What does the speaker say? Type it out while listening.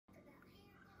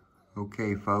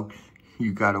Okay, folks,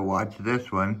 you gotta watch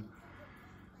this one.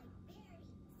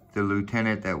 The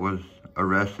lieutenant that was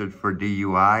arrested for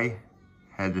DUI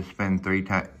had to spend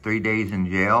 3 days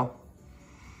in jail.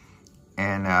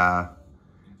 And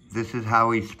this is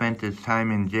how he spent his time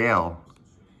in jail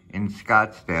in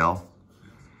Scottsdale.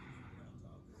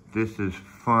 This is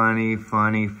funny,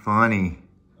 funny, funny.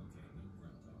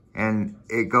 And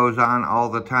it goes on all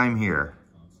the time here.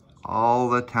 All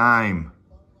the time.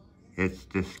 It's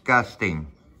disgusting.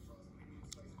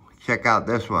 Check out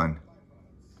this one.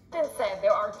 Said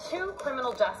there are two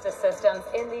criminal justice systems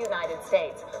in the United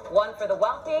States. One for the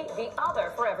wealthy, the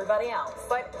other for everybody else.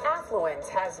 But affluence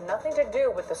has nothing to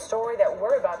do with the story that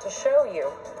we're about to show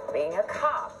you. Being a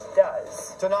cop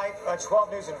does. Tonight, a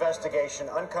 12 News investigation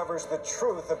uncovers the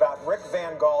truth about Rick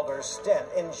Van Galder's stint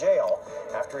in jail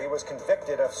after he was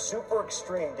convicted of super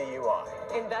extreme DUI.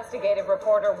 Investigative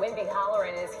reporter Wendy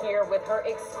Halloran is here with her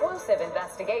exclusive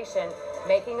investigation,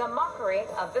 making a mockery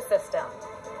of the system.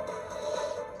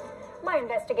 My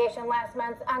investigation last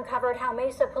month uncovered how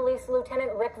Mesa Police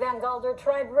Lieutenant Rick Van Galder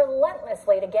tried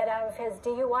relentlessly to get out of his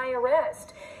DUI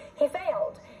arrest. He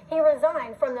failed. He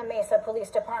resigned from the Mesa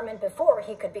Police Department before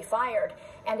he could be fired,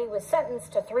 and he was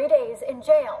sentenced to 3 days in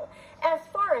jail. As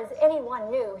far as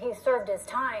anyone knew, he served his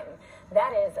time.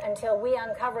 That is, until we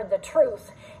uncovered the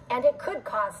truth, and it could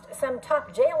cost some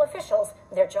top jail officials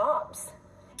their jobs.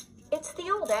 It's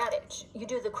the old adage, you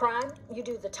do the crime, you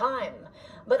do the time.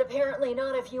 But apparently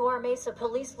not if you are Mesa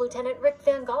Police Lieutenant Rick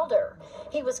Van Galder.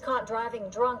 He was caught driving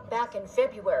drunk back in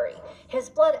February. His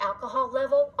blood alcohol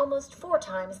level almost 4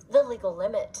 times the legal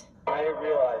limit. I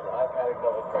realize I've had a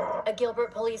double cross. A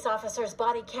Gilbert police officer's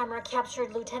body camera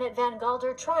captured Lieutenant Van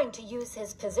Galder trying to use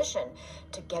his position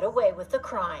to get away with the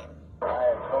crime. I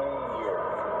have 20 years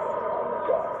on the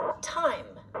job. Time.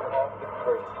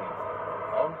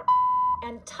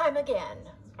 And time again.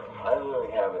 I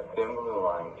literally have a thin blue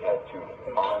line tattoo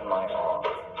on my arm.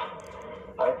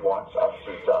 I've watched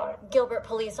officers die. Gilbert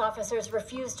police officers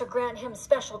refused to grant him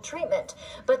special treatment,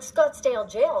 but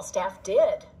Scottsdale jail staff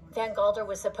did. Van Galder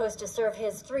was supposed to serve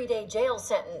his 3-day jail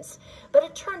sentence, but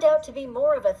it turned out to be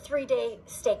more of a 3-day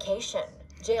staycation.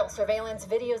 Jail surveillance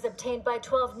videos obtained by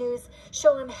 12 News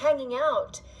show him hanging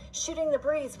out, shooting the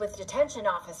breeze with detention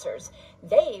officers.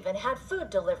 They even had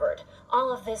food delivered.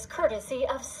 All of this courtesy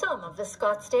of some of the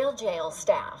Scottsdale jail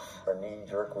staff. Our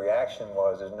knee-jerk reaction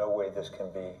was, there's no way this can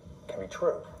be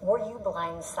true. Were you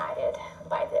blindsided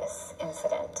by this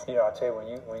incident? You know, I'll tell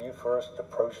you, when you first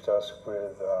approached us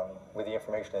with the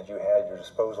information that you had at your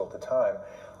disposal at the time,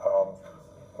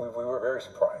 we were very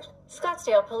surprised.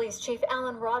 Scottsdale Police Chief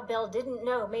Alan Rodbell didn't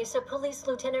know Mesa Police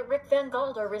Lieutenant Rick Van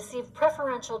Galder received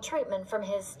preferential treatment from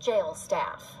his jail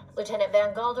staff. Lieutenant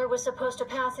Van Galder was supposed to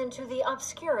pass into the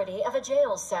obscurity of a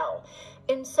jail cell,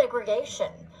 in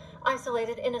segregation,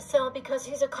 isolated in a cell because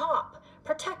he's a cop,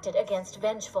 protected against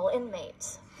vengeful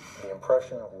inmates. The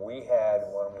impression we had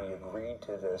when we agreed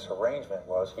to this arrangement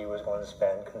was he was going to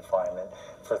spend confinement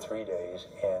for 3 days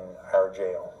in our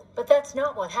jail. But that's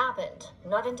not what happened.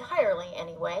 Not entirely,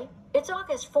 anyway. It's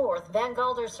August 4th. Van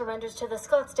Galder surrenders to the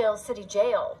Scottsdale City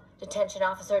Jail. Detention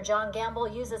officer John Gamble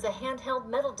uses a handheld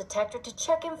metal detector to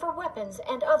check him for weapons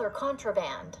and other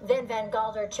contraband. Then Van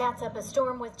Galder chats up a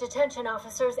storm with detention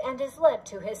officers and is led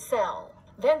to his cell.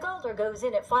 Van Galder goes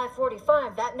in at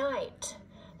 5:45 that night.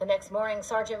 The next morning,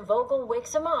 Sergeant Vogel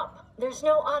wakes him up. There's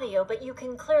no audio, but you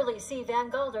can clearly see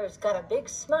Van Galder's got a big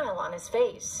smile on his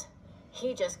face.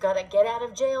 He just got a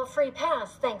get-out-of-jail-free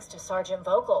pass thanks to Sergeant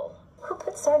Vogel. Who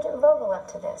put Sergeant Vogel up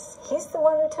to this? He's the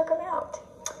one who took him out.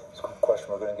 It's a good question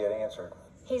we're going to get answered.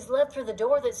 He's led through the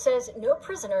door that says no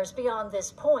prisoners beyond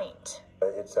this point.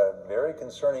 It's a very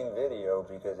concerning video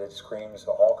because it screams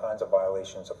all kinds of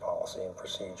violations of policy and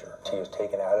procedure. He is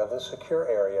taken out of the secure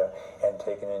area and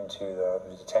taken into the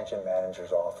detention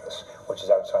manager's office, which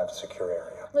is outside the secure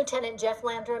area. Lieutenant Jeff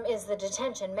Landrum is the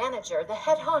detention manager, the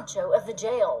head honcho of the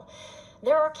jail.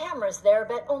 There are cameras there,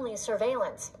 but only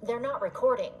surveillance. They're not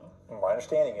recording. My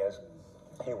understanding is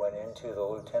he went into the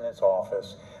lieutenant's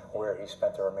office where he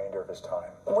spent the remainder of his time.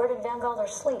 Where did Van Galder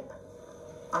sleep?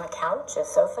 On a couch, a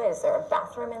sofa? Is there a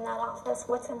bathroom in that office?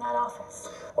 What's in that office?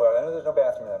 Well, I know there's no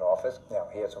bathroom in that office. Now,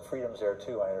 he had some freedoms there,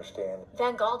 too, I understand.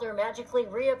 Van Galder magically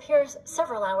reappears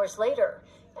several hours later.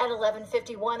 At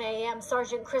 11:51 a.m.,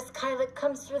 Sergeant Chris Kylick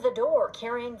comes through the door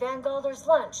carrying Van Galder's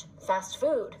lunch, fast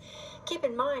food. Keep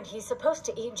in mind, he's supposed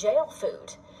to eat jail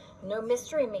food. No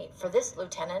mystery meat for this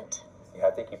lieutenant.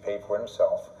 I think he paid for it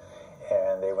himself,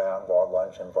 and they went out and bought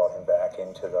lunch and brought him back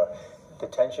into the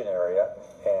detention area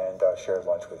and shared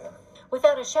lunch with him.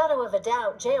 Without a shadow of a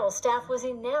doubt, jail staff was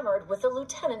enamored with the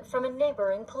lieutenant from a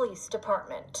neighboring police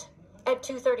department. At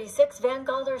 2:36, Van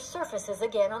Galder surfaces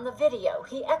again on the video.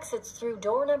 He exits through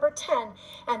door number 10,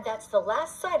 and that's the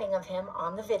last sighting of him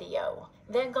on the video.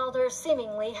 Van Galder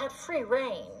seemingly had free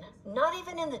reign, not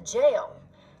even in the jail,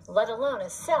 let alone a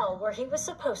cell where he was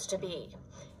supposed to be.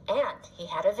 And he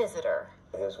had a visitor.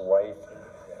 His wife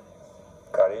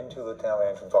got into Lieutenant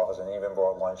Landrum's office and even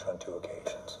brought lunch on 2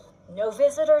 occasions. No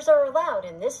visitors are allowed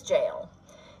in this jail.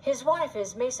 His wife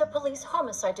is Mesa Police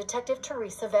Homicide Detective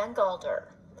Teresa Van Galder.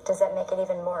 Does that make it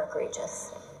even more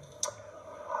egregious?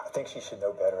 I think she should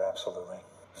know better, absolutely.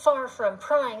 Far from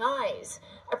prying eyes,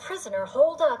 a prisoner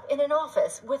holed up in an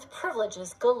office with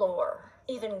privileges galore,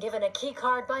 even given a key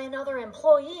card by another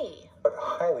employee. But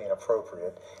highly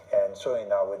inappropriate, and certainly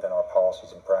not within our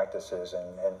policies and practices,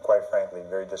 and quite frankly,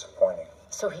 very disappointing.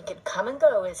 So he could come and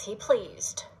go as he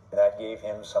pleased. And that gave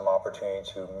him some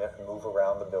opportunity to move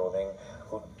around the building,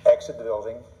 exit the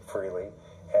building freely,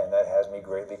 and that has me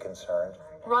greatly concerned.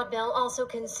 Rod Bell also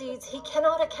concedes he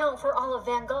cannot account for all of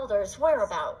Van Galder's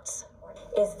whereabouts.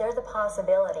 Is there the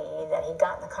possibility that he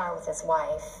got in the car with his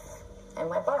wife and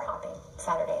went bar hopping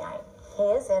Saturday night? He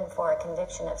is in for a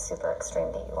conviction of super extreme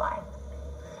DUI.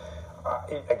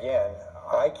 Again,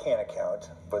 I can't account,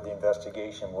 but the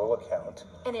investigation will account.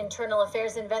 An internal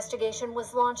affairs investigation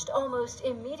was launched almost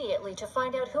immediately to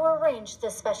find out who arranged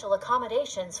the special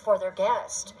accommodations for their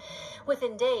guest.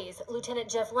 Within days, Lieutenant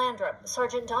Jeff Landrum,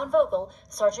 Sergeant Don Vogel,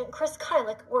 Sergeant Chris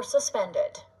Kylick were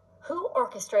suspended. Who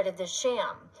orchestrated this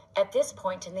sham? At this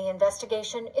point in the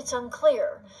investigation, it's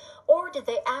unclear. Or did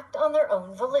they act on their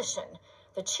own volition?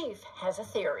 The chief has a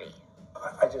theory.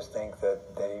 I just think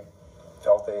that they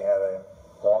felt they had a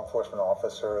law enforcement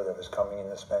officer that was coming in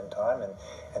to spend time and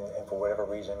for whatever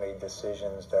reason made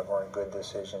decisions that weren't good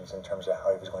decisions in terms of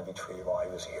how he was going to be treated while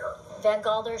he was here. Van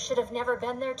Galder should have never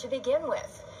been there to begin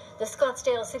with. The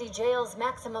Scottsdale City Jail's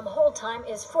maximum hold time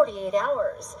is 48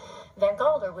 hours. Van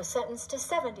Galder was sentenced to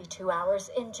 72 hours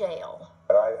in jail.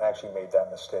 But I actually made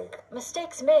that mistake.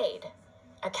 Mistakes made.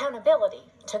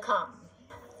 Accountability to come.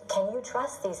 Can you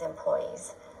trust these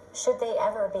employees? Should they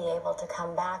ever be able to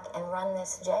come back and run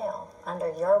this jail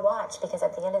under your watch? Because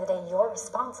at the end of the day, you're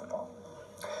responsible.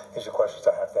 These are questions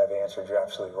I have to have answered. You're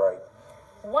absolutely right.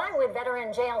 Why would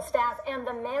veteran jail staff and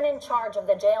the man in charge of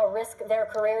the jail risk their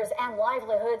careers and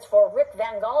livelihoods for Rick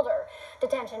Van Galder?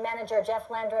 Detention manager Jeff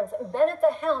Landrum's been at the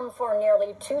helm for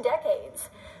nearly 2 decades.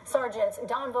 Sergeants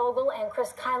Don Vogel and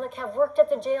Chris Kylick have worked at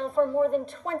the jail for more than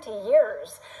 20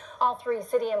 years. All 3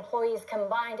 city employees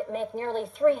combined make nearly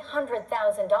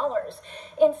 $300,000.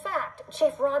 In fact,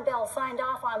 Chief Rod Bell signed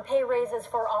off on pay raises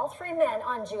for all 3 men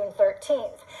on June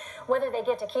 13th. Whether they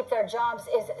get to keep their jobs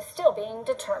is still being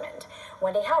determined.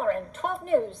 Wendy Halloran, 12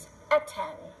 News at 10.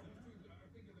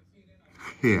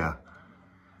 Yeah.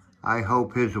 I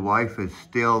hope his wife is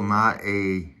still not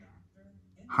a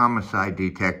homicide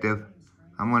detective.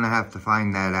 I'm going to have to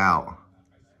find that out,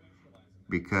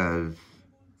 because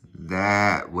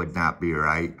that would not be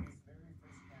right.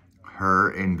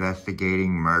 Her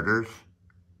investigating murders.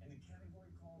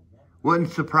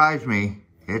 Wouldn't surprise me.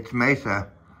 It's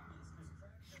Mesa.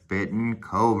 Spittin'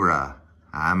 Cobra.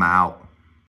 I'm out.